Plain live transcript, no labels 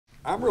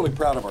I'm really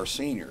proud of our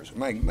seniors.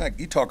 Mike,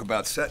 you talk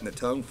about setting the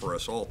tone for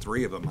us, all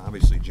three of them.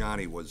 Obviously,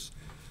 Johnny was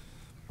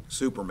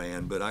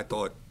Superman, but I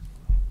thought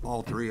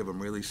all three of them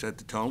really set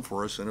the tone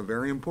for us in a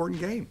very important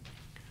game.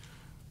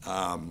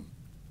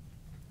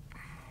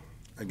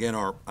 Again,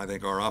 I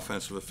think our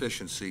offensive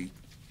efficiency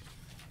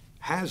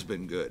has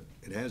been good.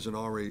 It hasn't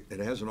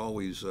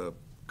always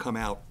come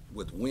out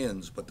with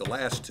wins, but the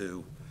last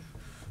two,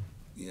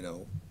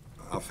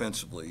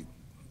 offensively,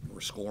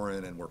 we're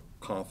scoring and we're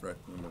confident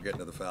and we're getting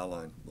to the foul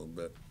line a little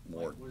bit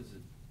more. What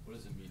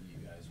does it mean to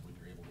you guys when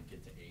you're able to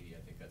get to 80?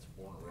 I think that's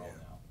 4 in a row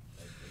now.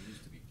 That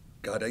used to be.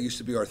 God, that used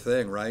to be our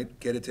thing, right?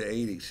 Get it to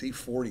 80, see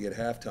 40 at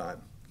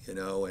halftime, and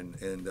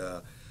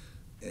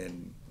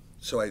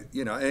so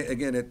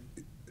again,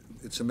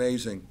 it's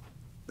amazing.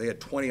 They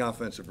had 20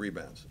 offensive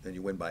rebounds and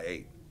you win by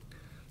 8.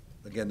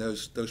 Again,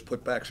 those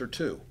putbacks are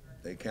 2.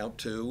 They count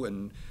 2,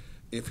 and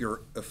if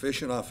you're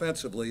efficient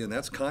offensively, and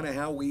that's kind of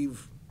how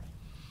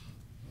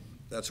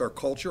that's our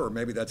culture, or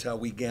maybe that's how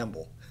we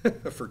gamble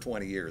for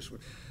 20 years.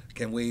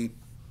 Can we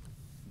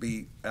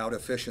be out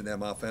efficient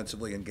them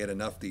offensively and get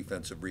enough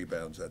defensive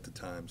rebounds at the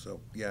time?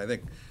 So, yeah, I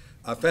think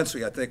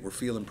offensively, we're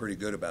feeling pretty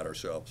good about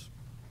ourselves.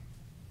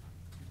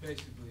 You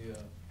basically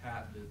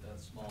patented that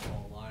small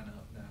ball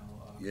lineup now.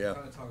 Yeah.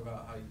 Kind of talk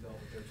about how you dealt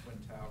with their twin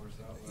towers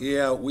that way.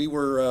 Yeah, we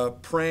were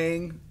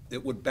praying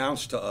it would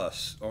bounce to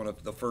us on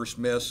the first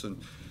miss,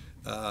 and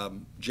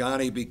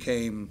Johnny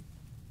became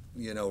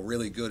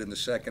really good in the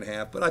second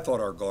half, but I thought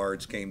our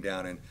guards came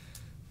down, and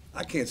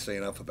I can't say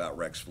enough about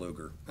Rex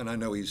Pfluger. And I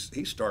know he's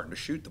starting to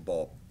shoot the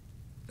ball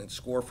and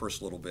score for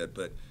us a little bit,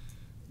 but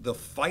the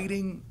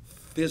fighting,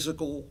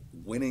 physical,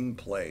 winning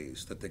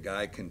plays that the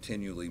guy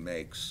continually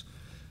makes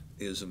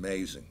is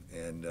amazing.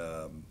 And,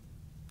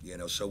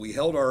 so we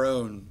held our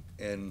own,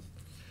 and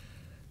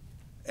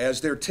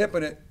as they're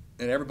tipping it,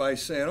 and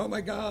everybody's saying, oh, my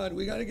God,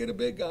 we got to get a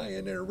big guy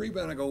in there to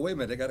rebound. I go, wait a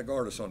minute, they got to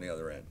guard us on the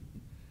other end.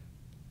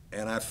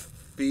 And I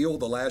feel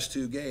the last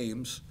 2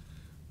 games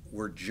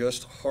were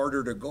just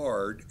harder to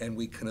guard, and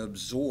we can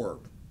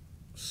absorb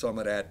some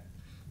of that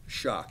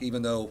shock.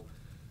 Even though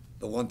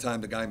the one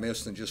time the guy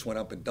missed and just went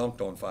up and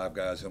dunked on 5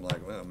 guys, I'm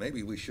like, well,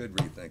 maybe we should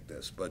rethink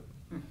this. But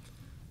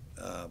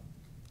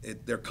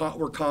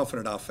we're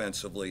confident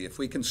offensively. If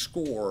we can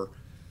score,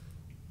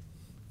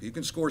 if you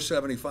can score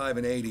 75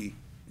 and 80,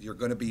 you're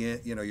going to be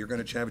in, you're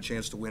going to have a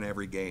chance to win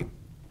every game.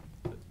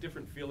 A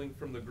different feeling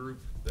from the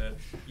group that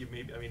you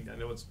maybe, I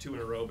know it's 2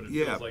 in a row, but it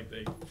Yeah. feels like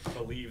they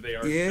believe they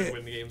are Yeah, going to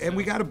win the game. and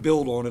we got to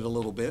build on it a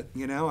little bit.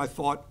 I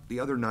thought the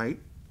other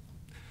night,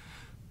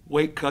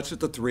 Wake cuts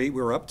at the 3,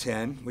 we were up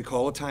 10, we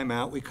call a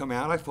timeout, we come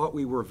out. I thought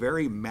we were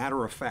very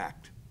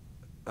matter-of-fact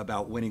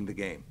about winning the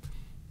game.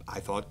 I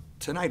thought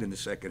today in the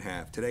second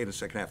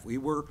half, we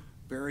were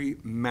very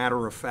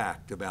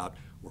matter-of-fact about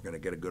we're going to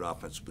get a good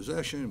offensive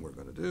possession, we're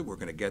going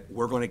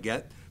to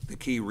get the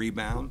key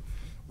rebound.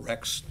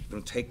 Rex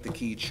going to take the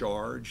key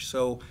charge.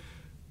 So,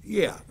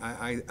 yeah,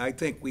 I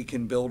think we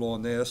can build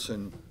on this,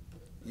 and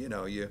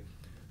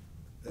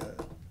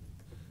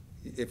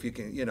if you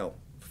can,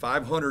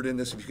 500 in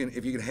this.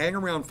 If you can hang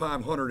around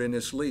 500 in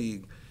this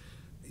league,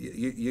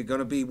 you're going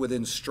to be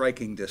within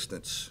striking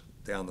distance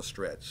down the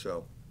stretch.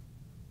 So,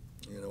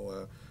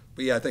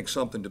 but yeah, I think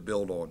something to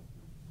build on.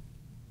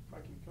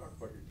 Mike, can you talk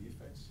about your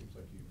defense? Seems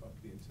like you've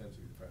upped the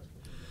intensity the past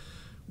couple of years.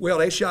 Well,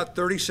 they shot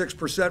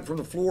 36% from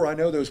the floor. I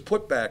know those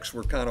putbacks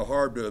were kind of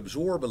hard to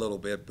absorb a little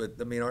bit, but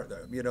I mean,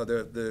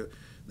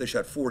 they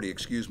shot 40,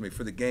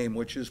 for the game,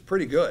 which is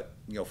pretty good.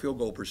 Field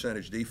goal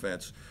percentage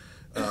defense.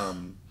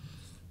 And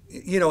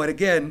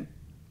again,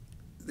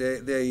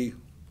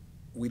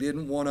 we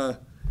didn't want to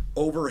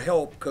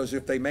overhelp, because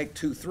if they make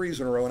 2 threes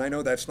in a row, and I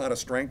know that's not a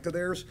strength of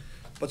theirs,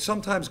 but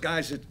sometimes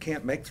guys that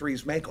can't make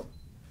threes make them,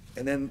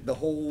 and then the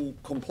whole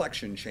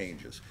complexion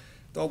changes.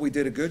 Thought we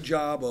did a good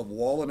job of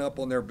walling up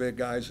on their big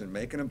guys and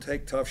making them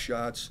take tough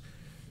shots,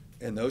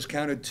 and those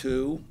counted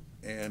 2,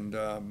 and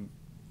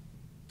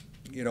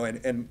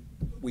and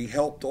we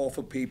helped off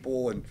of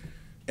people,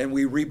 and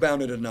we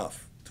rebounded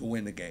enough to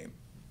win the game.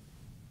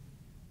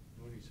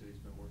 Mooney said he's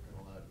been working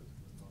a lot I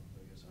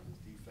guess, on his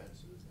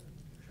defenses and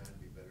trying to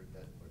be better at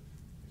that. But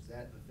is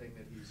that the thing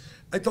that he's?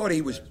 I thought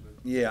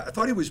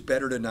he was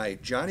better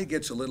tonight. Johnny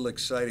gets a little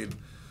excited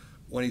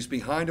when he's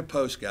behind a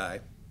post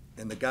guy,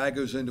 and the guy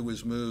goes into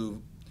his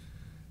move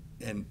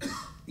and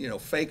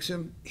fakes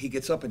him. He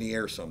gets up in the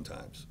air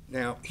sometimes.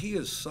 Now he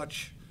is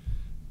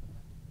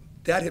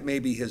that may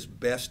be his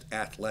best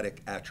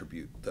athletic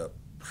attribute, the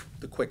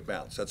quick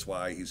bounce. That's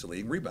why he's the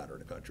leading rebounder in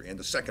the country, and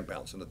the second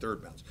bounce and the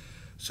third bounce.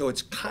 So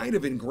it's kind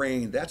of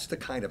ingrained. That's the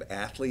kind of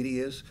athlete he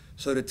is.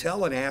 So to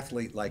tell an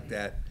athlete like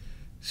that,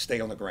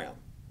 stay on the ground,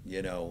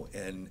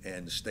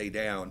 and stay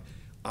down.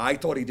 I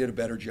thought he did a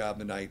better job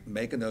tonight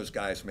making those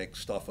guys make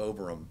stuff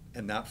over him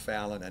and not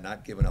fouling and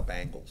not giving up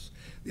angles.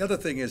 The other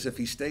thing is, if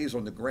he stays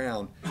on the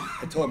ground,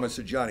 I told him, I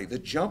said, Johnny, the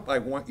jump I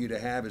want you to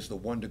have is the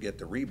one to get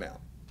the rebound,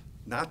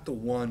 not the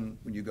one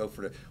when you go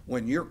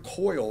when you're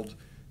coiled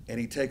and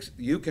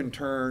you can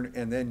turn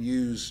and then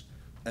use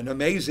an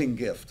amazing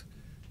gift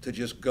to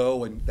just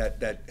go and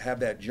have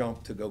that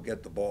jump to go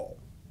get the ball.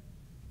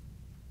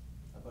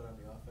 about on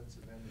the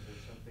offensive end? Is there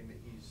something that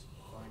he's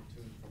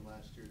fine-tuned from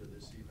last year to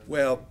this even?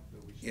 Well,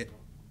 that we should it know?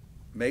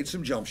 made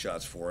some jump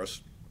shots for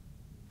us.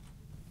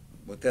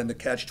 But then the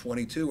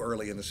catch-22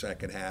 early in the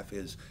second half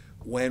is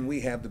when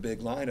we have the big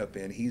lineup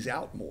in, he's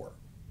out more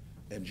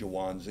and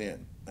Jawan's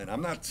in. And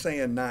I'm not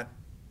saying not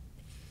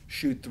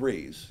shoot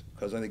threes,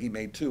 because I think he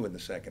made 2 in the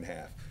second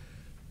half.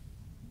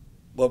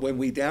 But when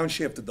we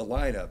downshifted the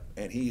lineup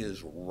and he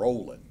is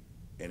rolling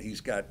and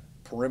he's got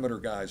perimeter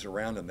guys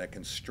around him that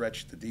can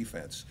stretch the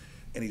defense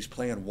and he's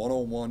playing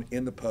one-on-one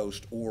in the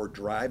post or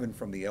driving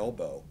from the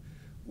elbow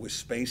with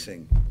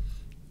spacing,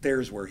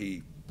 there's where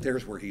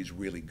he's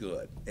really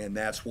good. And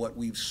that's what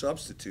we've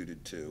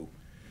substituted to.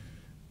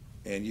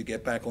 And you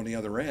get back on the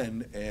other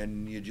end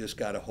and you just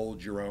got to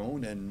hold your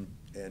own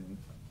and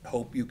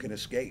hope you can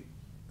escape.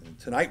 And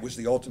tonight was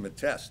the ultimate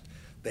test.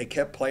 They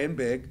kept playing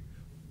big.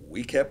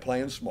 We kept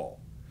playing small.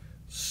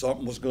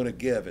 Something was going to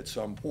give at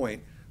some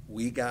point.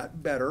 We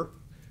got better.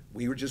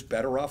 We were just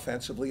better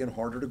offensively and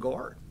harder to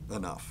guard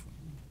enough.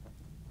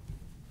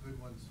 Good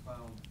ones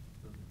found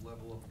the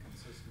level of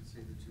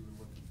consistency that you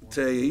were looking for.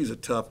 Tell you, he's a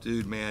tough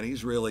dude, man.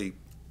 He's really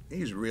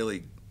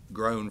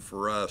grown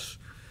for us.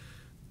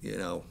 You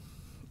know,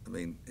 I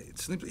mean,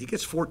 he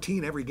gets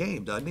 14 every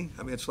game, doesn't he?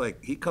 I mean, it's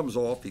like he comes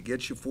off, he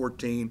gets you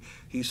 14.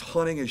 He's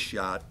hunting his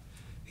shot.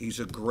 He's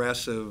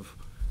aggressive,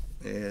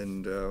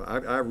 and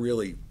I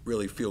really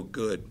feel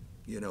good.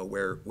 You know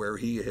where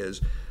he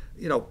is.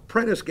 You know,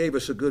 Prentice gave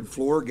us a good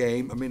floor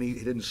game. I mean, he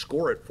didn't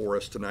score it for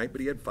us tonight,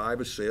 but he had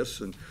 5 assists.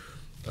 And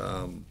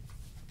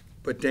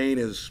but Dane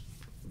is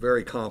a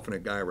very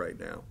confident guy right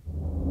now.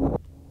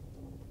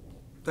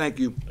 Thank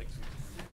you. Thank you.